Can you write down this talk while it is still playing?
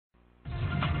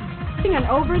An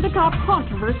over-the-top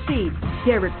controversy.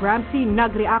 Derek Ramsay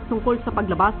nag-react tungkol sa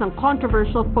paglabas ng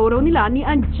controversial photo nila ni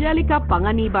Angelica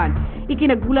Panganiban.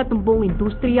 Ikinagulat ng buong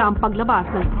industriya ang paglabas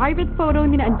ng private photo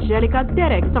ni Angelica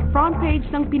Derek sa front page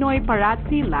ng Pinoy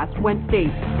Parazzi last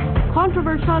Wednesday.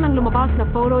 Controversial ang lumabas na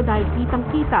photo dahil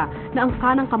kitang-kita na ang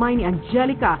kanang kamay ni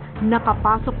Angelica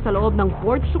nakapasok sa loob ng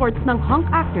board shorts ng hunk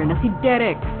actor na si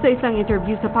Derek. Sa isang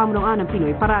interview sa pamunuan ng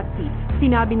Pinoy Parazzi,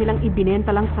 sinabi nilang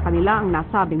ibinenta lang sa kanila ang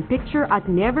nasabing picture at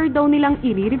never daw nilang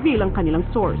i-reveal ang kanilang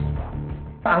source.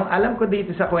 Ang alam ko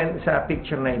dito sa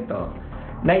picture na ito,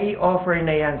 nai-offer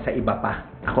na yan sa iba pa.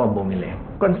 Ako ang bumili.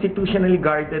 Constitutionally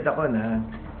guarded ako na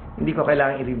hindi ko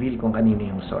kailangan i-reveal kung kanino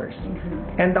yung source.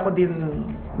 And ako din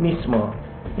mismo,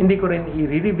 hindi ko rin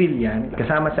i-reveal yan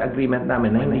kasama sa agreement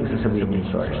namin na hindi ko sasabihin yung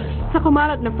source. Sa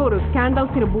kumalat na photo scandal,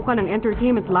 sinubukan ng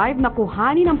Entertainment Live na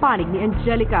kuhanin ang panig ni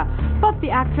Angelica, but the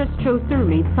actress chose to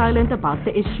remain silent about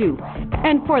the issue.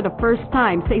 And for the first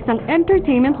time sa isang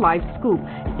Entertainment Live scoop,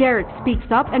 Derek speaks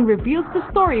up and reveals the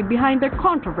story behind their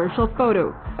controversial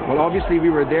photo. Well, obviously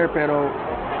we were there, pero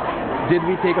did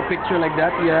we take a picture like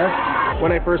that? Yes. When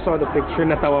I first saw the picture,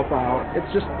 natawa pa ako. It's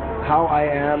just how I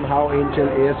am, how Angel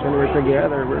is when we're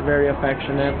together. We're very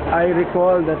affectionate. I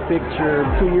recall that picture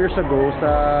 2 years ago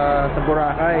sa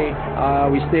Boracay.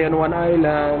 We stay on one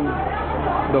island.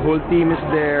 The whole team is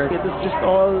there. It is just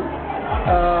all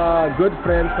good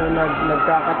friends na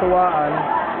nagkakatuwaan.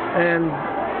 And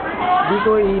di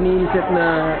ko iniisip na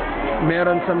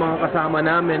meron sa mga kasama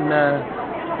namin na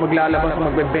maglalabas o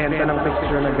magbebenta ng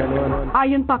picture na gano'n.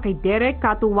 Ayon pa kay Derek,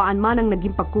 katuwaan man ang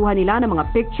naging pagkuha nila ng mga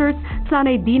pictures,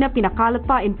 sana'y di na pinakalat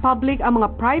pa in public ang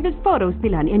mga private photos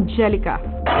nila ni Angelica.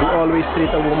 We always treat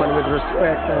a woman with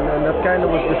respect, and that kind of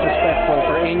was disrespectful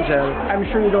for Angel. I'm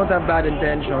sure you don't have bad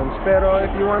intentions, pero if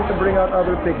you want to bring out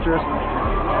other pictures,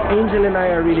 Angel and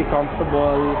I are really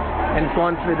comfortable and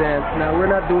confident na we're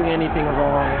not doing anything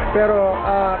wrong. Pero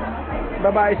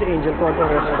babae si Angel, konting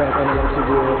respeto na lang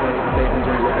siguro kay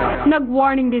Angelica.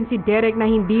 Nag-warning din si Derek na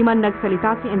hindi man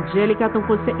nagsalita si Angelica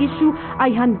tungkol sa issue ay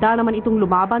handa naman itong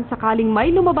lumaban sakaling may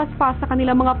lumabas pa sa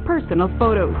kanilang mga personal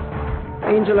photos.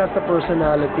 Angel has the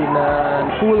personality na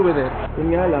cool with it.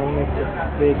 Yun nga lang, if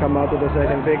they come out with the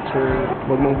second picture,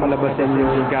 huwag mong palabasin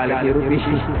yung galit ni Ruby.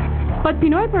 But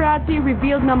Pinoy Parazzi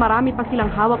revealed na marami pa silang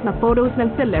hawak na photos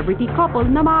ng celebrity couple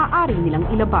na maaari nilang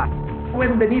ilabas.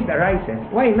 When the need arises,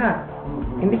 why not?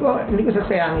 Hindi ko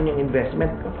sasayangin yung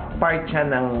investment ko. Part siya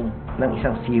ng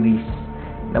isang series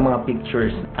ng mga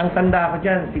pictures. Ang tanda ko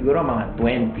dyan, siguro mga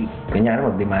 20. Kanya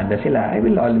magdemanda sila, I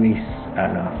will always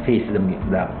face the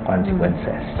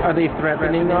consequences. Are they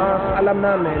threatening us? Alam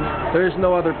namin, there's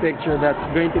no other picture that's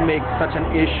going to make such an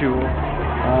issue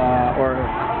or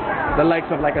the likes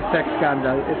of like a sex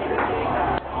scandal.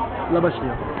 Labas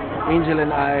niyo. Angel and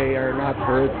I are not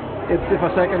hurt. If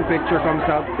a second picture comes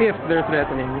out, if they're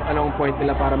threatening, anong point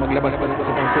nila para maglabas pa nito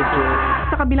sa isang picture?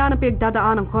 Sa kabila ng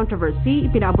pinagdadaan ng controversy,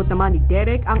 ipinaabot naman ni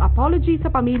Derek ang apology sa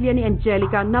pamilya ni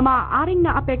Angelica na maaaring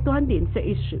naapektuhan din sa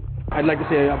issue. I'd like to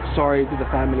say I'm sorry to the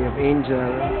family of Angel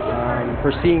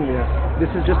for seeing this.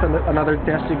 This is just another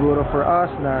test siguro for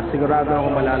us na sigurado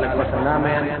ako malalagpasan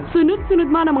namin.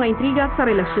 Sunod-sunod man ang mga intriga sa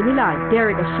relasyon nila,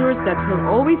 Derek assures that he'll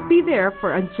always be there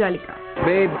for Angelica.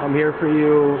 Babe, I'm here for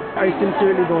you. I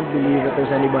sincerely don't believe that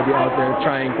there's anybody out there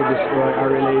trying to destroy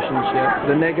our relationship.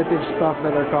 The negative stuff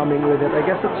that are coming with it, I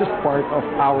guess it's just part of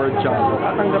our job.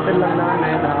 Tatanggapin lang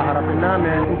namin, haharapin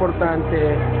namin.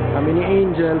 Importante, kami ni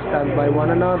Angel, stand by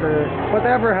one another.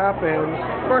 Whatever happens,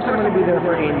 of course I'm gonna be there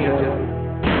for Angel.